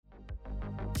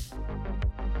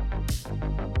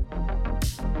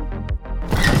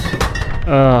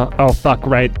Oh fuck,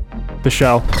 right. The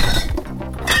show.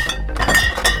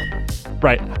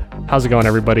 Right. How's it going,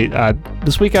 everybody?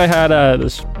 This week I had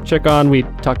this chick on. We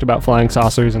talked about flying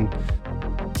saucers and,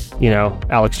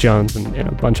 Alex Jones and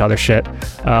a bunch of other shit.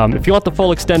 If you want the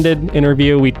full extended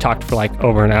interview, we talked for like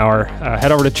over an hour.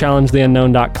 Head over to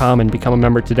challengetheunknown.com and become a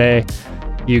member today.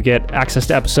 You get access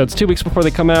to episodes 2 weeks before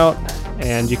they come out,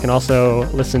 and you can also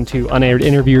listen to unaired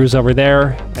interviews over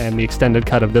there and the extended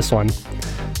cut of this one.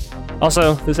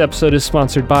 Also, this episode is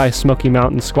sponsored by Smoky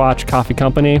Mountain Squatch Coffee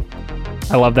Company.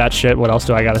 I love that shit. What else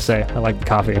do I gotta say? I like the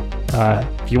coffee.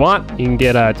 If you want, you can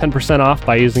get 10% off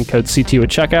by using code CTU at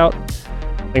checkout.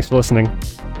 Thanks for listening.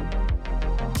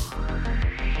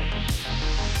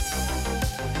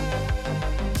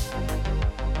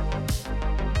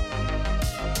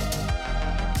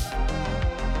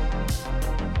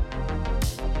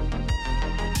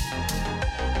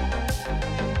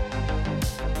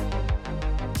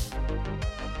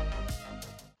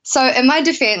 So in my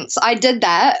defense, I did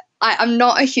that. I'm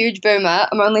not a huge boomer.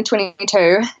 I'm only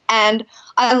 22. And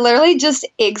I literally just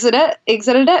exited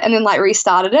it and then like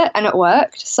restarted it and it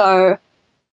worked. So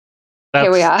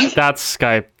here we are. That's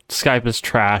Skype. Skype is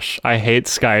trash. I hate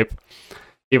Skype,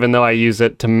 even though I use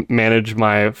it to manage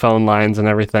my phone lines and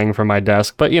everything from my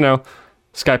desk. But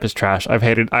Skype is trash. I've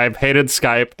hated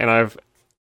Skype, and I've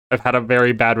had a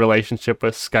very bad relationship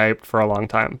with Skype for a long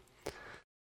time.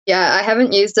 Yeah, I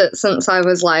haven't used it since I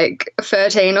was like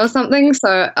 13 or something,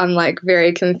 so I'm like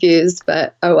very confused,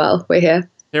 but oh well, we're here.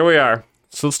 Here we are.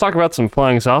 So let's talk about some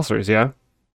flying saucers, yeah?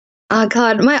 Oh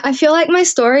god, I feel like my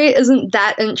story isn't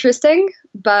that interesting,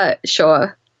 but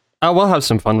sure. We'll have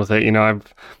some fun with it,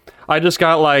 I just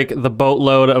got like the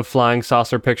boatload of flying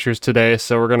saucer pictures today,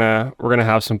 so we're gonna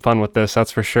have some fun with this,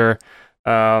 that's for sure.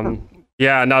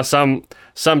 Yeah, no,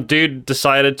 some dude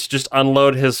decided to just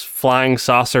unload his flying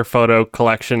saucer photo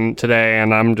collection today,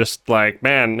 and I'm just like,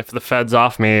 man, if the Fed's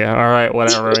off me, all right,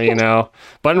 whatever,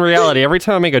 But in reality, every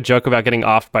time I make a joke about getting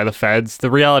offed by the Feds,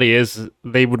 the reality is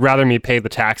they would rather me pay the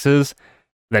taxes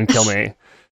than kill me.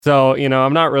 So,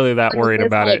 I'm not really that worried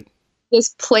about it.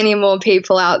 There's plenty more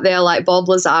people out there like Bob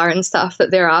Lazar and stuff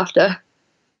that they're after.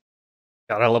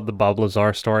 God, I love the Bob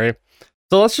Lazar story.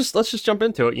 So let's just jump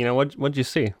into it. What'd you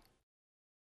see?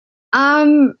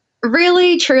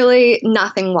 Really, truly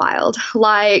nothing wild.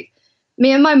 Like,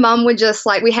 me and my mum would just,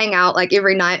 like, we hang out, like,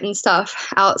 every night and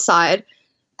stuff outside.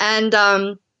 And,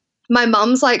 my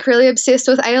mum's, like, really obsessed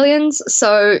with aliens,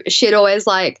 so she'd always,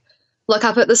 like, look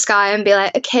up at the sky and be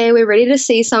like, okay, we're ready to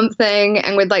see something,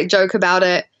 and we'd, like, joke about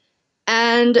it.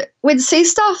 And we'd see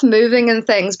stuff moving and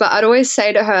things, but I'd always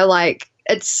say to her, like,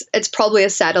 it's probably a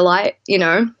satellite,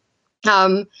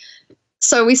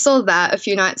 So we saw that a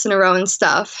few nights in a row and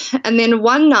stuff. And then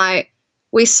one night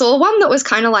we saw one that was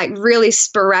kind of like really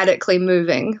sporadically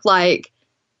moving. Like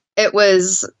it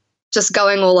was just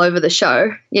going all over the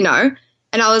show, And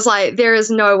I was like, there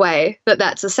is no way that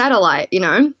that's a satellite,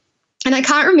 And I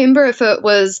can't remember if it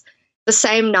was the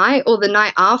same night or the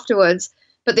night afterwards,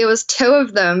 but there was two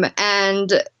of them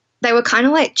and they were kind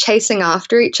of like chasing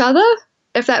after each other,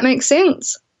 if that makes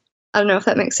sense. I don't know if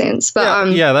that makes sense,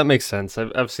 but yeah, that makes sense.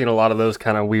 I've seen a lot of those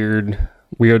kind of weird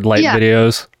light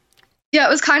videos. Yeah, it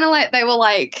was kind of like they were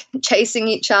like chasing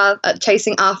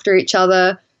after each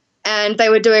other, and they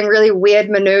were doing really weird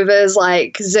maneuvers,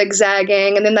 like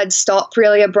zigzagging, and then they'd stop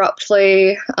really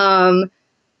abruptly.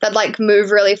 They'd like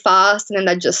move really fast, and then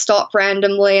they'd just stop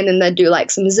randomly, and then they'd do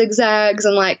like some zigzags,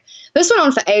 and like this went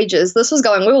on for ages. We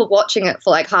were watching it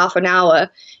for like half an hour.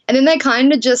 And then they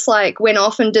kind of just like went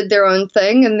off and did their own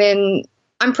thing. And then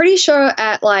I'm pretty sure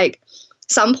at like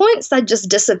some points they'd just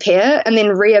disappear and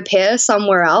then reappear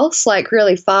somewhere else like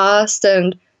really fast.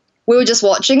 And we were just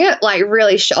watching it like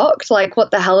really shocked, like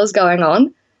what the hell is going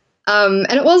on?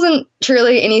 And it wasn't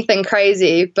truly anything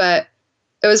crazy, but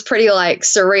it was pretty like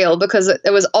surreal because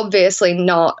it was obviously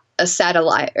not a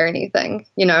satellite or anything,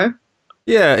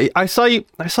 Yeah, I saw you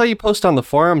post on the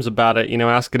forums about it,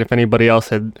 asking if anybody else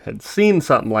had seen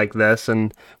something like this,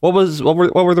 and what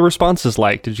were the responses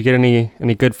like? Did you get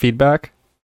any good feedback?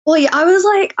 Well, yeah,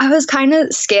 I was kind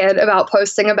of scared about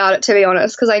posting about it, to be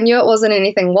honest, because I knew it wasn't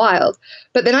anything wild.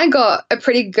 But then I got a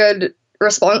pretty good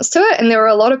response to it, and there were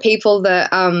a lot of people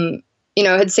that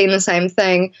had seen the same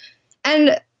thing.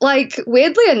 And like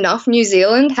weirdly enough, New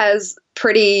Zealand has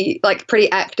pretty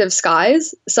active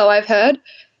skies, so I've heard.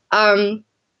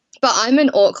 But I'm in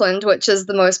Auckland, which is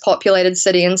the most populated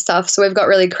city and stuff, so we've got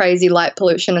really crazy light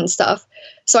pollution and stuff.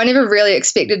 So I never really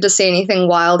expected to see anything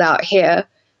wild out here.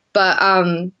 But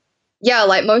yeah,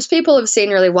 like most people have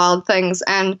seen really wild things.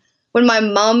 And when my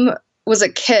mum was a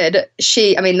kid,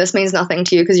 I mean, this means nothing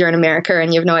to you because you're in America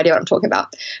and you have no idea what I'm talking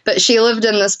about. But she lived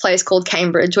in this place called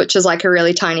Cambridge, which is like a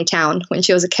really tiny town when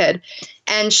she was a kid.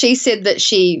 And she said that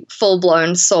she full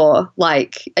blown saw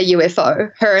like a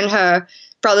UFO. Her and her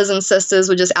brothers and sisters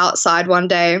were just outside one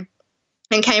day.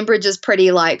 And Cambridge is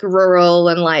pretty like rural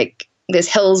and like there's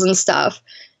hills and stuff.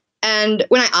 And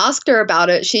when I asked her about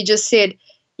it, she just said,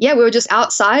 yeah, we were just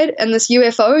outside and this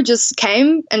UFO just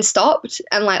came and stopped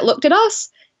and like looked at us.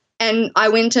 And I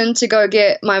went in to go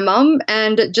get my mum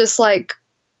and it just like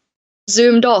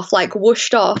zoomed off, like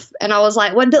whooshed off. And I was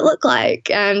like, what did it look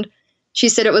like? And she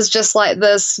said it was just like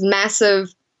this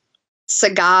massive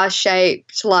cigar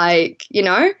shaped, like, you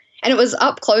know, and it was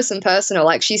up close and personal.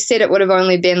 Like she said it would have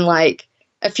only been like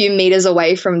a few meters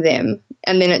away from them.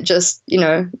 And then it just, you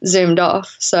know, zoomed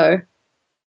off. So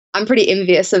I'm pretty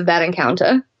envious of that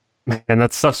encounter. Man,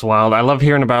 that stuff's wild. I love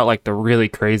hearing about like the really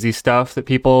crazy stuff that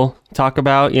people talk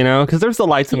about, you know, because there's the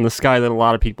lights in the sky that a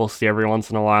lot of people see every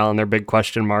once in a while and they're big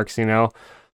question marks, you know.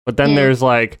 But then there's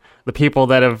like the people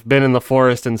that have been in the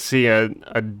forest and see a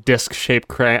disc-shaped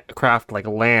craft like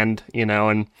land, you know,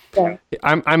 and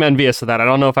I'm envious of that. I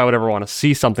don't know if I would ever want to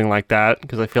see something like that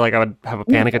because I feel like I would have a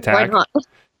panic attack, Why not?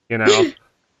 you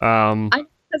know.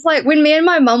 It's like when me and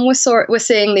my mum were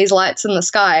seeing these lights in the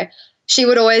sky, she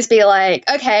would always be like,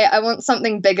 okay, I want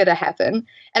something bigger to happen.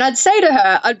 And I'd say to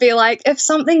her, I'd be like, if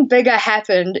something bigger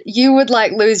happened, you would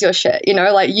like lose your shit, you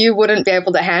know, like you wouldn't be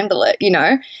able to handle it, you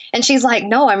know? And she's like,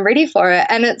 no, I'm ready for it.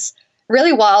 And it's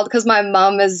really wild because my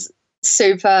mum is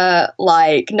super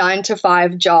like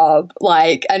 9-to-5 job,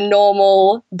 like a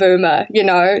normal boomer, you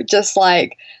know, just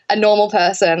like a normal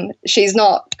person. She's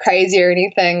not crazy or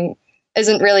anything,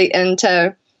 isn't really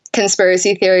into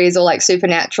conspiracy theories or like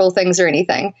supernatural things or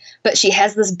anything, but she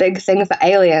has this big thing for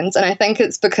aliens, and I think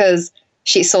it's because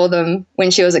she saw them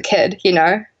when she was a kid, you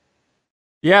know?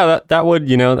 Yeah, that would,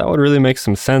 you know, that would really make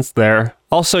some sense there.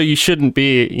 Also, you shouldn't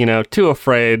be, you know, too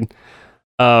afraid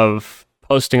of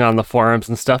posting on the forums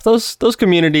and stuff. Those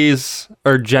communities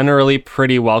are generally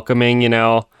pretty welcoming, you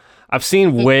know. I've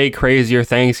seen way crazier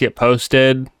things get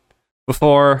posted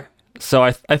before, so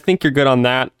I think you're good on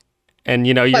that. And,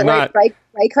 you know, you're not...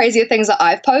 Way crazier things that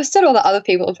I've posted or that other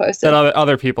people have posted? That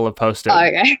other people have posted. Oh,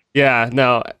 okay. Yeah,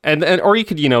 no. And or you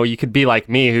could, you know, you could be like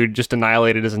me who just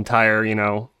annihilated his entire, you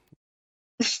know,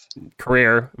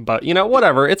 career. But, you know,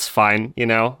 whatever. It's fine, you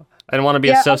know. I don't want to be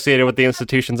associated with the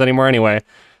institutions anymore anyway.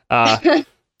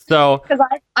 So... Because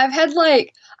I've had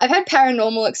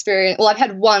paranormal experience. Well, I've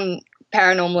had one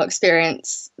paranormal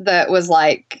experience that was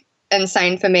like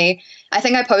insane for me. I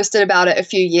think I posted about it a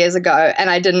few years ago and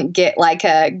I didn't get like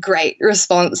a great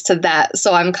response to that.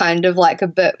 So I'm kind of like a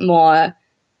bit more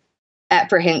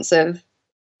apprehensive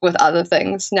with other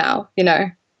things now, you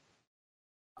know?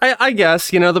 I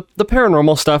guess, you know, the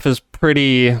paranormal stuff is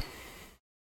pretty,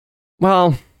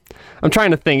 well, I'm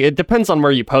trying to think. It depends on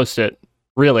where you post it,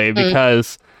 really,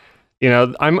 because, you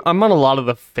know, I'm on a lot of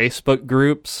the Facebook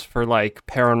groups for like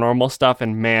paranormal stuff,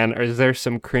 and man, is there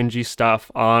some cringy stuff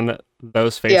on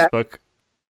those Facebook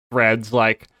threads,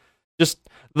 like just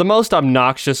the most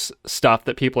obnoxious stuff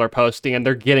that people are posting, and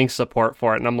they're getting support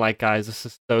for it. And I'm like, guys, this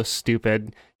is so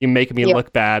stupid. You make me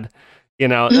look bad, you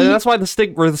know. And that's why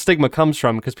where the stigma comes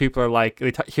from, because people are like,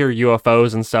 they hear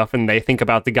UFOs and stuff, and they think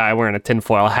about the guy wearing a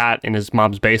tinfoil hat in his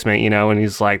mom's basement, you know, and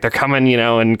he's like, they're coming, you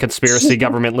know, and conspiracy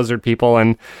government lizard people,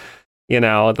 and you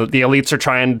know, the elites are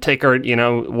trying to take her, you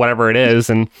know, whatever it is,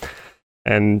 and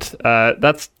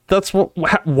that's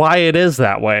why it is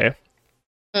that way.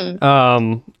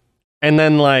 And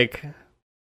then, like,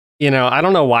 you know, I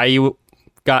don't know why you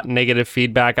got negative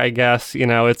feedback, I guess. You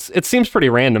know, it seems pretty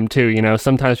random too, you know.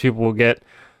 Sometimes people will get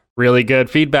really good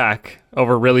feedback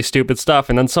over really stupid stuff,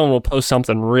 and then someone will post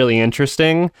something really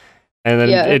interesting, and then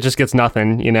it just gets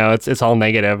nothing, you know. It's all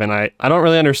negative, and I don't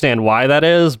really understand why that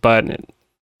is, but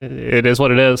it is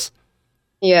what it is.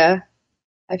 Yeah,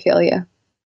 I feel you.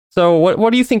 So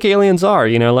what do you think aliens are?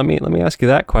 You know, let me ask you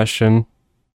that question.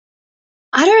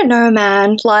 I don't know,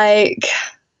 man. Like,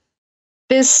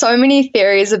 there's so many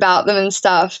theories about them and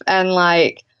stuff, and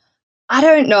like, I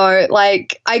don't know.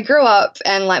 Like, I grew up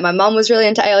and like my mom was really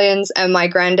into aliens and my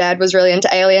granddad was really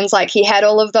into aliens. Like, he had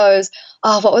all of those,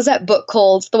 what was that book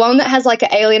called? The one that has like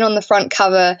an alien on the front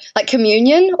cover, like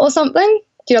Communion or something.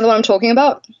 Do you know the one I'm talking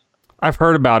about? I've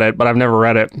heard about it, but I've never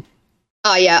read it.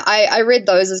 Oh yeah, I read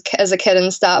those as a kid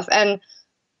and stuff, and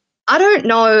I don't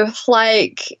know,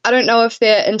 like, I don't know if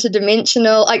they're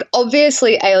interdimensional. Like,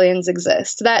 obviously aliens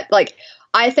exist. That, like,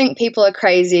 I think people are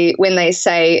crazy when they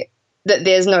say that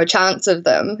there's no chance of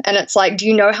them. And it's like, do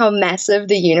you know how massive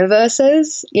the universe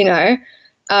is? You know?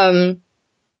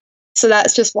 So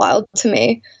that's just wild to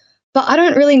me. but I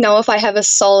don't really know if I have a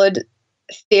solid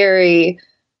theory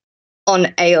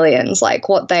on aliens, like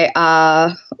what they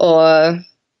are or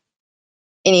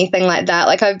anything like that.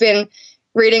 Like I've been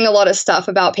reading a lot of stuff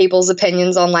about people's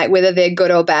opinions on like whether they're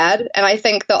good or bad, and I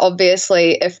think that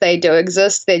obviously if they do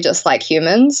exist, they're just like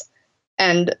humans,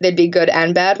 and there'd be good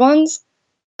and bad ones.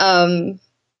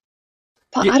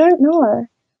 But Yeah. I don't know.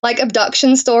 Like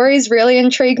abduction stories really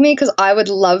intrigue me because I would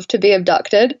love to be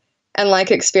abducted and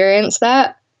like experience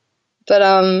that. But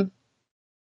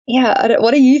yeah,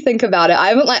 what do you think about it? I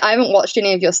haven't watched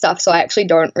any of your stuff, so I actually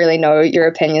don't really know your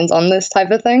opinions on this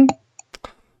type of thing.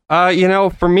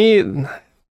 For me,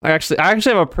 I actually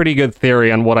have a pretty good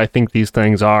theory on what I think these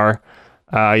things are.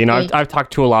 I've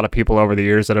talked to a lot of people over the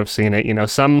years that have seen it.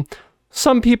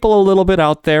 Some people a little bit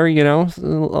out there, a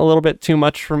little bit too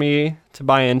much for me to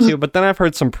buy into. But then I've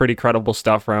heard some pretty credible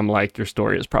stuff where I'm like, your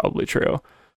story is probably true.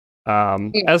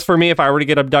 As for me, if I were to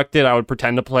get abducted, I would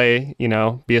pretend to play,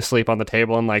 be asleep on the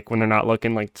table, and like when they're not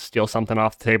looking, like steal something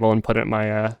off the table and put it in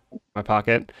my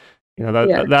pocket.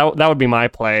 That would be my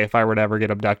play if I were to ever get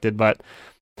abducted. But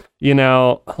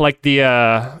like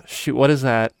the what is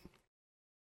that?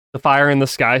 The Fire in the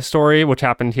Sky story, which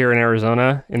happened here in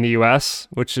Arizona in the US,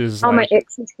 which is my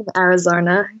ex is from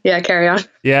Arizona. Yeah, carry on.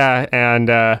 Yeah, and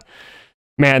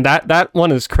man, that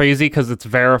one is crazy because it's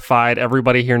verified.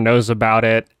 Everybody here knows about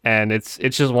it, and it's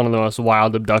just one of the most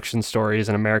wild abduction stories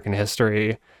in American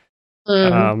history.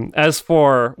 As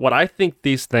for what I think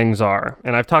these things are,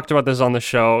 and I've talked about this on the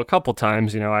show a couple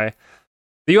times, the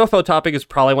UFO topic is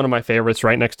probably one of my favorites,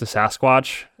 right next to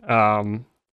Sasquatch.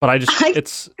 But I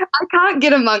can't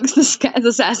get amongst the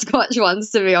Sasquatch ones,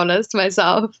 to be honest,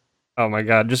 myself. Oh my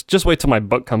God! Just wait till my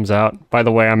book comes out. By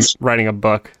the way, I'm writing a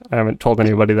book. I haven't told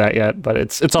anybody that yet, but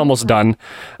it's almost done.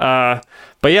 But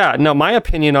yeah, no, my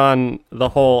opinion on the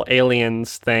whole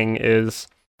aliens thing is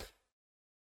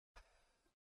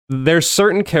there's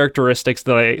certain characteristics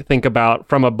that I think about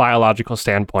from a biological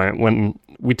standpoint when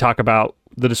we talk about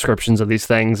the descriptions of these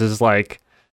things. Is like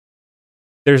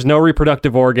there's no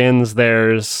reproductive organs.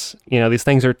 There's, these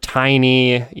things are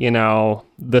tiny,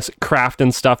 this craft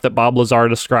and stuff that Bob Lazar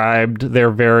described.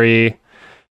 They're very,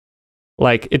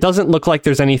 like, it doesn't look like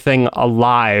there's anything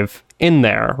alive in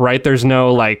there, right? There's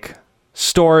no, like,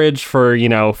 storage for,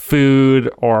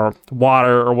 food or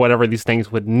water or whatever these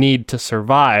things would need to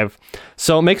survive.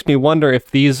 So it makes me wonder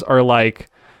if these are, like,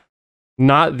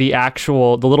 not the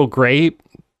little gray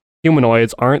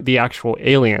humanoids aren't the actual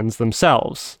aliens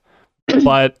themselves,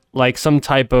 but like some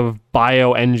type of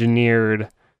bioengineered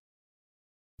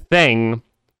thing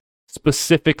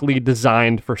specifically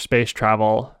designed for space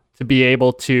travel to be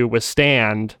able to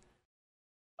withstand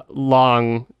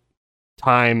long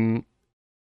time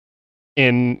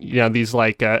in these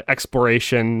like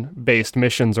exploration based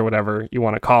missions or whatever you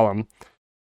want to call them,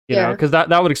 because that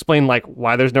would explain like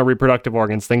why there's no reproductive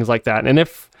organs, things like that. And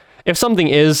if something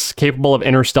is capable of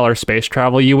interstellar space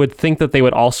travel, you would think that they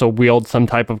would also wield some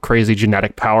type of crazy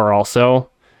genetic power also.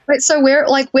 Right, so where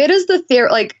does the theory,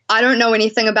 like, I don't know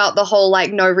anything about the whole,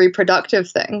 like, no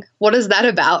reproductive thing. What is that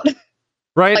about?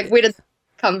 Right. Like, where does it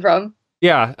come from?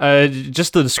 Yeah,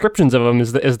 just the descriptions of them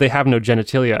is they have no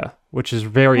genitalia, which is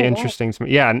very interesting to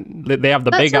me. Yeah, they have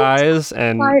the big eyes,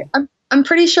 and I'm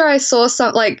pretty sure I saw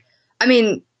some, like, I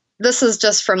mean, this is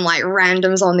just from, like,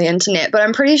 randoms on the internet, but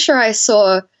I'm pretty sure I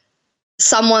saw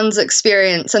someone's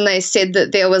experience and they said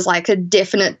that there was like a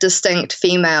definite distinct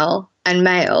female and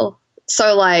male.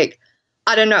 So like,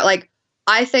 I don't know, like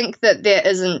I think that there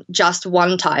isn't just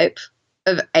one type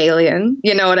of alien,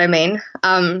 you know what I mean?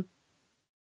 I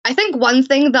think one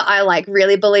thing that I like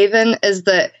really believe in is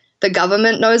that the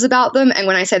government knows about them, and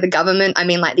when I say the government, I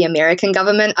mean like the American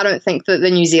government. I don't think that the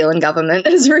New Zealand government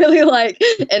is really like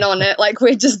in on it. Like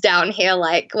we're just down here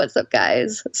like, what's up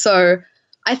guys? So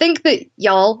I think that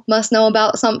y'all must know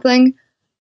about something,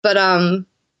 but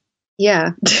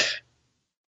yeah.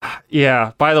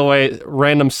 Yeah, by the way,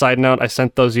 random side note, I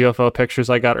sent those UFO pictures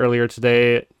I got earlier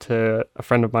today to a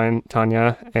friend of mine,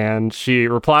 Tanya, and she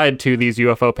replied to these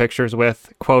UFO pictures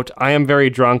with, quote, "I am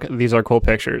very drunk. These are cool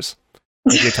pictures."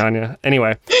 Thank you, Tanya.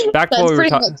 Anyway, back to what we were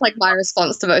talking. That's pretty much like my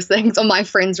response to most things, or my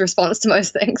friend's response to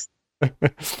most things.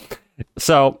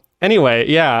 So anyway,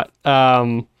 yeah,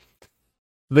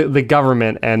 the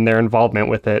government and their involvement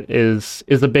with it is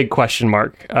a big question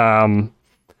mark.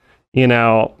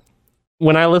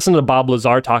 When I listen to Bob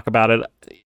Lazar talk about it,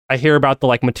 I hear about the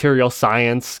like material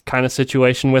science kind of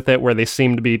situation with it, where they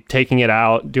seem to be taking it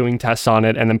out, doing tests on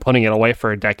it, and then putting it away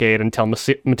for a decade until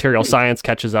material science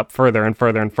catches up further and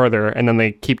further and further, and then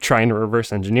they keep trying to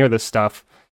reverse engineer this stuff.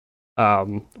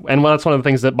 And that's one of the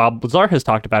things that Bob Lazar has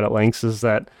talked about at length is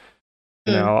that,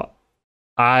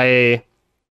 that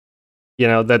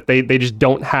they just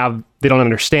they don't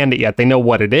understand it yet. They know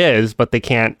what it is, but they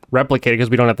can't replicate it because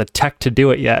we don't have the tech to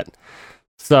do it yet.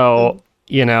 So,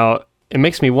 it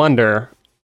makes me wonder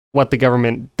what the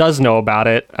government does know about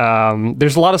it.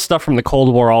 There's a lot of stuff from the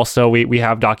Cold War also. We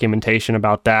have documentation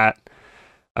about that.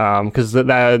 Because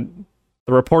the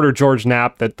reporter George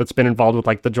Knapp that's been involved with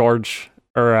like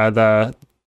the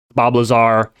Bob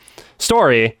Lazar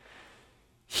story,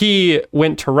 he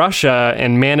went to Russia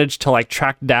and managed to like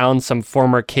track down some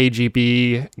former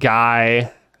KGB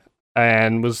guy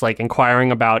and was like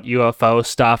inquiring about UFO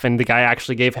stuff. And the guy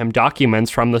actually gave him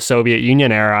documents from the Soviet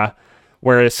Union era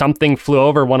where something flew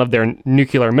over one of their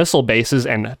nuclear missile bases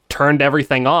and turned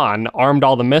everything on, armed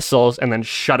all the missiles, and then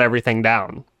shut everything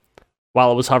down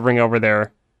while it was hovering over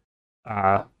their,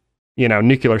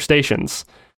 nuclear stations.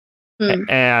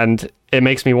 And it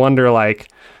makes me wonder, like,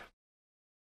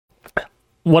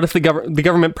 what if the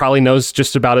government probably knows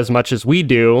just about as much as we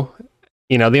do?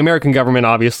 The American government,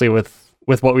 obviously, with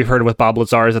what we've heard with Bob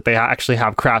Lazar, is that they actually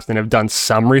have crafts and have done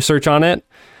some research on it.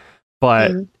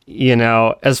 But,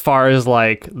 as far as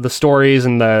like the stories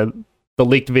and the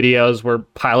leaked videos where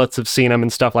pilots have seen them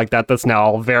and stuff like that, that's now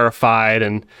all verified.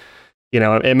 And,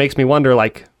 it makes me wonder,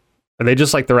 like, are they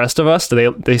just like the rest of us?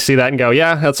 Do they see that and go,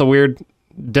 yeah, that's a weird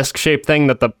disc-shaped thing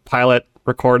that the pilot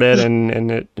recorded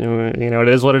and it, it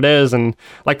is what it is. And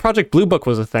like Project Blue Book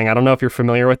was a thing. I don't know if you're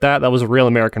familiar with that. That was a real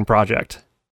American project.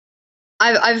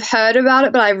 I've heard about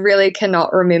it, but I really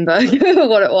cannot remember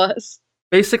what it was.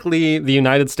 Basically, the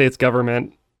United States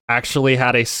government actually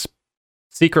had a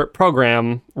secret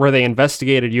program where they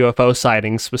investigated UFO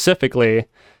sightings specifically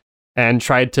and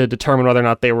tried to determine whether or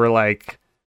not they were like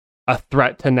a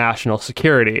threat to national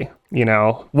security.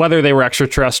 Whether they were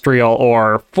extraterrestrial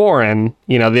or foreign,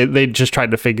 they just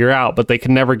tried to figure out, but they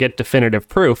could never get definitive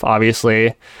proof,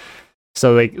 obviously.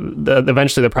 So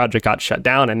eventually the project got shut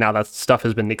down, and now that stuff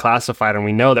has been declassified, and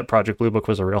we know that Project Blue Book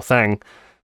was a real thing.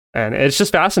 And it's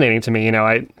just fascinating to me.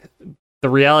 The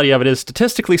reality of it is,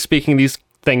 statistically speaking, these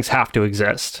things have to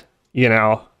exist.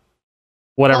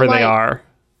 Whatever they are.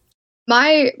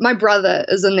 My brother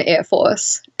is in the Air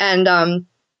Force, and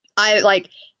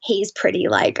he's pretty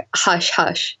like hush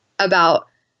hush about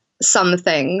some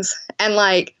things, and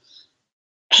like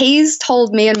he's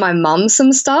told me and my mum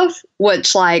some stuff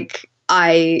which like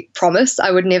I promised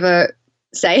I would never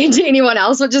say to anyone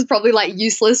else, which is probably like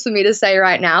useless for me to say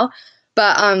right now,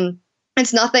 but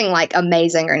it's nothing like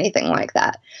amazing or anything like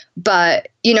that. But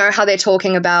how they're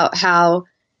talking about how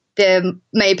there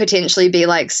may potentially be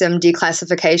like some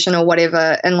declassification or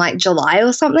whatever in like July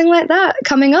or something like that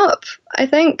coming up, I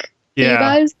think. You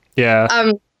guys? Yeah.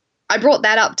 I brought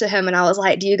that up to him and I was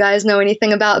like, do you guys know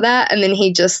anything about that? And then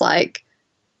he just like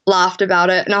laughed about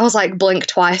it. And I was like, blink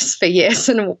twice for yes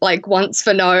and like once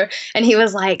for no. And he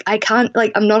was like, I can't,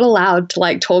 like, I'm not allowed to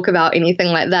like talk about anything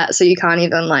like that. So you can't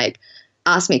even like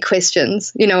ask me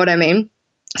questions. You know what I mean?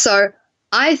 So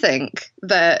I think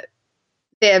that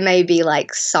there may be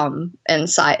like some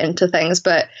insight into things.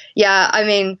 But yeah, I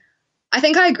mean, I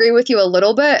think I agree with you a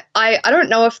little bit. I don't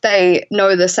know if they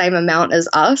know the same amount as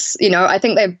us. I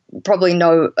think they probably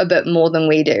know a bit more than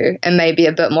we do and maybe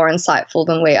a bit more insightful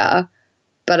than we are.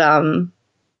 But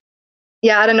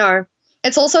yeah, I don't know.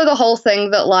 It's also the whole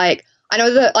thing that like, I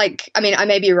know that like, I mean, I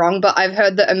may be wrong, but I've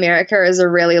heard that America is a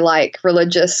really like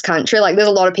religious country. Like there's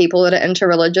a lot of people that are into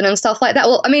religion and stuff like that.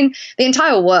 Well, I mean, the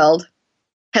entire world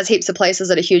has heaps of places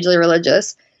that are hugely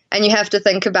religious. And you have to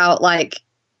think about like,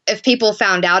 if people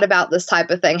found out about this type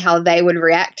of thing, how they would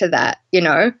react to that,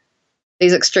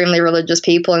 these extremely religious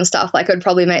people and stuff, like it would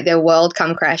probably make their world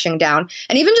come crashing down.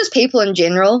 And even just people in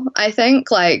general, I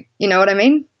think, like, you know what I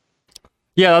mean?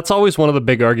 Yeah, that's always one of the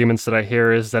big arguments that I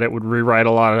hear is that it would rewrite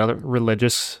a lot of other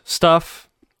religious stuff.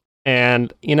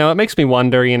 And, it makes me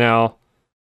wonder,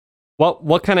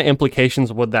 what kind of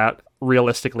implications would that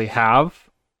realistically have?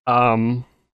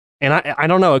 And I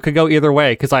don't know, it could go either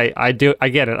way, because I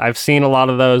get it. I've seen a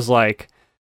lot of those like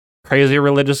crazy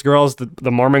religious girls,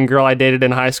 the Mormon girl I dated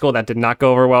in high school, that did not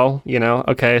go over well,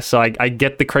 Okay, so I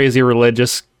get the crazy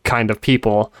religious kind of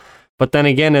people. But then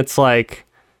again, it's like,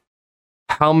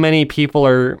 how many people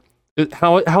are,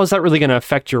 how is that really going to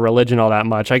affect your religion all that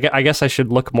much? I guess I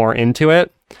should look more into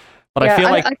it. But yeah,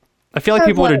 I feel like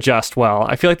people would adjust well.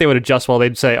 I feel like they would adjust well.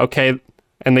 They'd say, okay,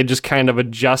 and they just kind of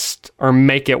adjust or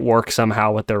make it work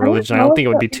somehow with their religion. I don't think it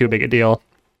would be too big a deal.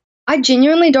 I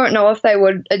genuinely don't know if they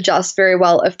would adjust very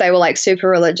well if they were like super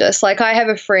religious. Like I have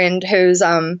a friend whose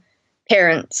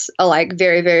parents are like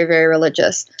very, very, very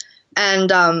religious.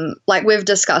 And like we've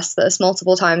discussed this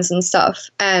multiple times and stuff.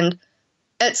 And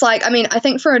it's like, I mean, I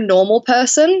think for a normal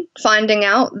person, finding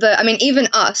out that, I mean, even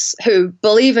us who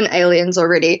believe in aliens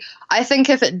already, I think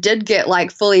if it did get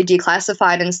like fully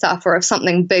declassified and stuff, or if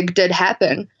something big did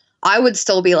happen, I would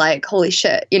still be like, holy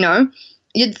shit, you know?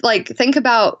 You'd like think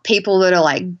about people that are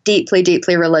like deeply,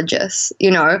 deeply religious,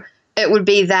 you know? It would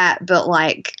be that, but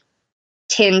like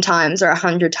 10 times or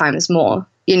 100 times more,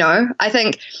 you know? I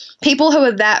think people who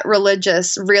are that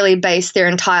religious really base their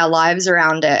entire lives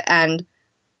around it, and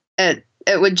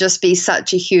it would just be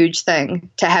such a huge thing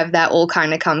to have that all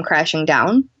kind of come crashing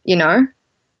down, you know?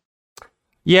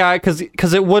 Yeah,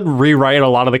 because it would rewrite a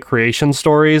lot of the creation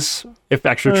stories if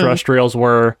extraterrestrials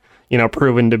were, you know,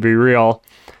 proven to be real.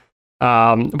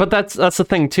 But that's the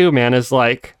thing too, man, is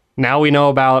like now we know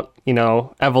about, you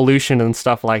know, evolution and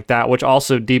stuff like that, which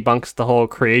also debunks the whole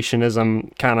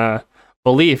creationism kind of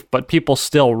belief, but people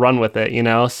still run with it, you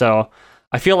know? So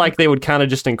I feel like they would kind of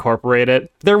just incorporate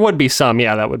it. There would be some,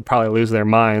 yeah, that would probably lose their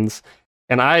minds.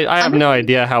 And I have no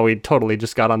idea how we totally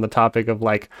just got on the topic of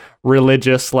like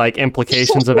religious like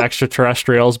implications of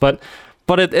extraterrestrials, but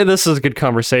this is a good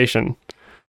conversation.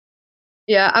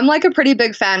 Yeah, I'm like a pretty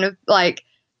big fan of like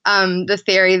the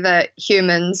theory that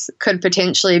humans could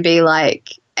potentially be like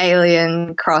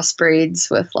alien crossbreeds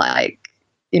with like,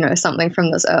 you know, something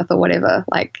from this earth or whatever.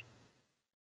 Like,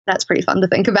 that's pretty fun to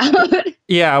think about.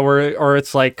 Yeah, or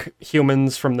it's like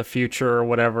humans from the future or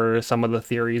whatever some of the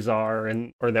theories are,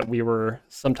 and or that we were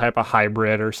some type of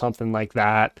hybrid or something like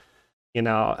that. You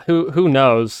know, who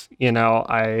knows? You know,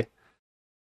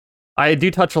 I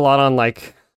do touch a lot on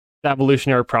like the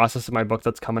evolutionary process in my book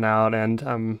that's coming out,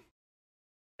 and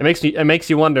it makes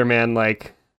you wonder, man,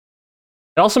 like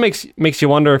it also makes you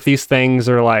wonder if these things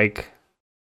are like,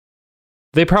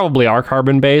 they probably are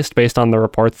carbon based on the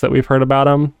reports that we've heard about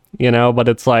them, you know, but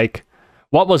it's like,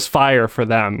 what was fire for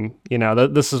them? You know,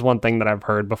 this is one thing that I've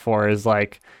heard before is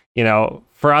like, you know,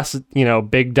 for us, you know,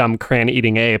 big dumb crayon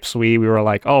eating apes, we were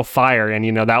like, oh, fire. And,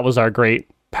 you know, that was our great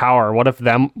power. What if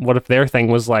their thing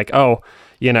was like, oh,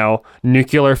 you know,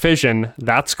 nuclear fission,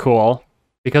 that's cool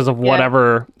because of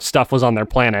whatever stuff was on their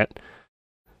planet.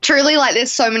 Truly, like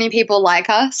there's so many people like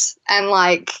us, and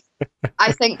like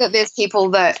I think that there's people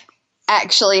that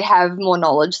actually have more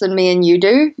knowledge than me and you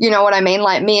do. You know what I mean?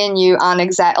 Like me and you aren't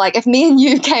exact. Like if me and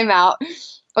you came out,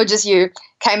 or just you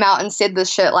came out and said this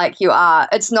shit like you are,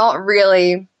 it's not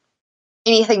really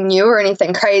anything new or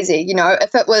anything crazy. You know,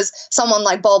 if it was someone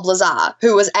like Bob Lazar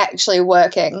who was actually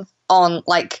working on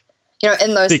like, you know,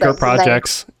 in those secret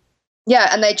projects.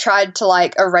 And they tried to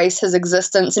like erase his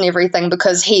existence and everything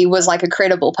because he was like a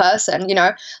credible person, you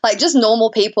know, like just normal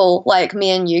people like me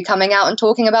and you coming out and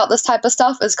talking about this type of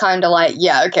stuff is kind of like,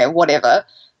 yeah, okay, whatever.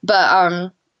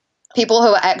 But people who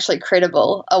are actually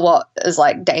credible are what is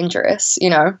like dangerous, you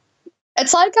know.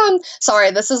 It's like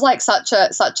sorry, this is like such a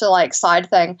like side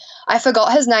thing. I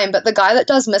forgot his name, but the guy that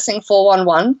does Missing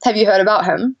 411, have you heard about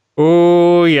him?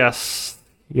 Oh, yes.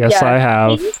 Yes, yeah, I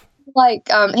have. Like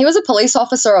he was a police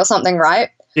officer or something, right?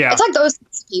 Yeah. It's like those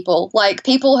people, like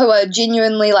people who are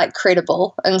genuinely like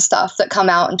credible and stuff that come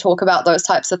out and talk about those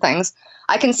types of things.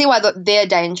 I can see why they're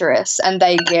dangerous and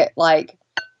they get like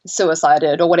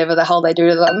suicided or whatever the hell they do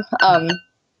to them.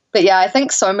 But yeah, I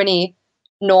think so many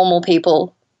normal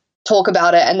people talk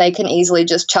about it and they can easily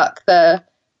just chuck the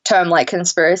term like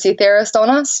conspiracy theorist on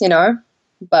us, you know?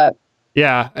 But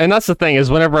yeah, and that's the thing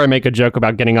is whenever I make a joke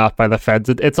about getting off by the feds,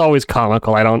 it's always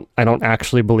comical. I don't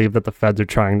actually believe that the feds are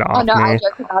trying to off me. I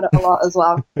joke about it a lot as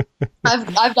well.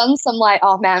 I've done some like,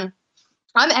 oh man,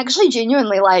 I'm actually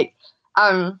genuinely like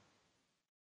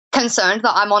concerned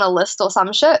that I'm on a list or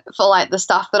some shit for like the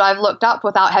stuff that I've looked up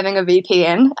without having a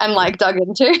VPN and like dug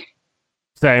into.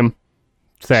 Same.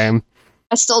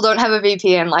 I still don't have a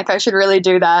VPN. Like I should really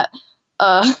do that.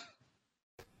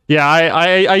 Yeah,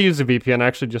 I use a VPN. I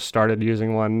actually just started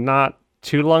using one not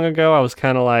too long ago. I was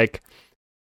kind of like,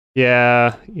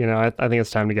 yeah, you know, I think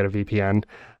it's time to get a VPN.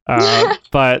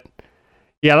 But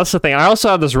yeah, that's the thing. I also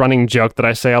have this running joke that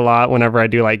I say a lot whenever I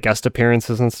do like guest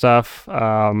appearances and stuff.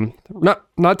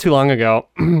 Not too long ago,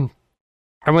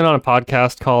 I went on a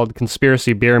podcast called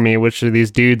Conspiracy Beer Me, which are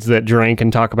these dudes that drink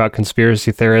and talk about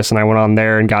conspiracy theorists. And I went on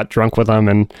there and got drunk with them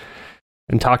and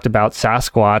talked about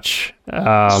Sasquatch.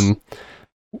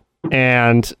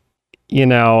 And, you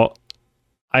know,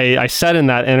 I said in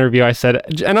that interview, I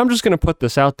said, and I'm just going to put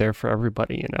this out there for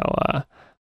everybody, you know,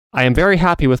 I am very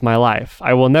happy with my life.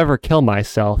 I will never kill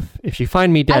myself. If you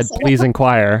find me dead, please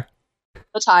inquire.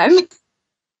 The time.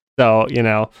 So, you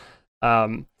know,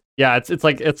 yeah, it's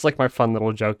like my fun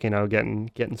little joke, you know,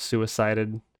 getting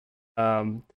suicided.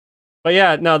 But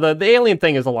yeah, no, the alien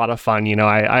thing is a lot of fun. You know,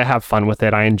 I have fun with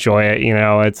it. I enjoy it. You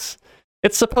know, it's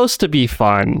it's supposed to be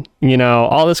fun, you know,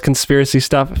 all this conspiracy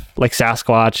stuff like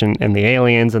Sasquatch and the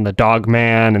aliens and the Dog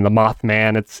Man and the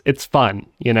Mothman. It's fun,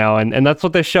 you know, and that's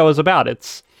what this show is about.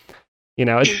 It's, you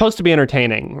know, it's supposed to be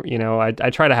entertaining. You know, I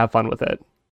try to have fun with it.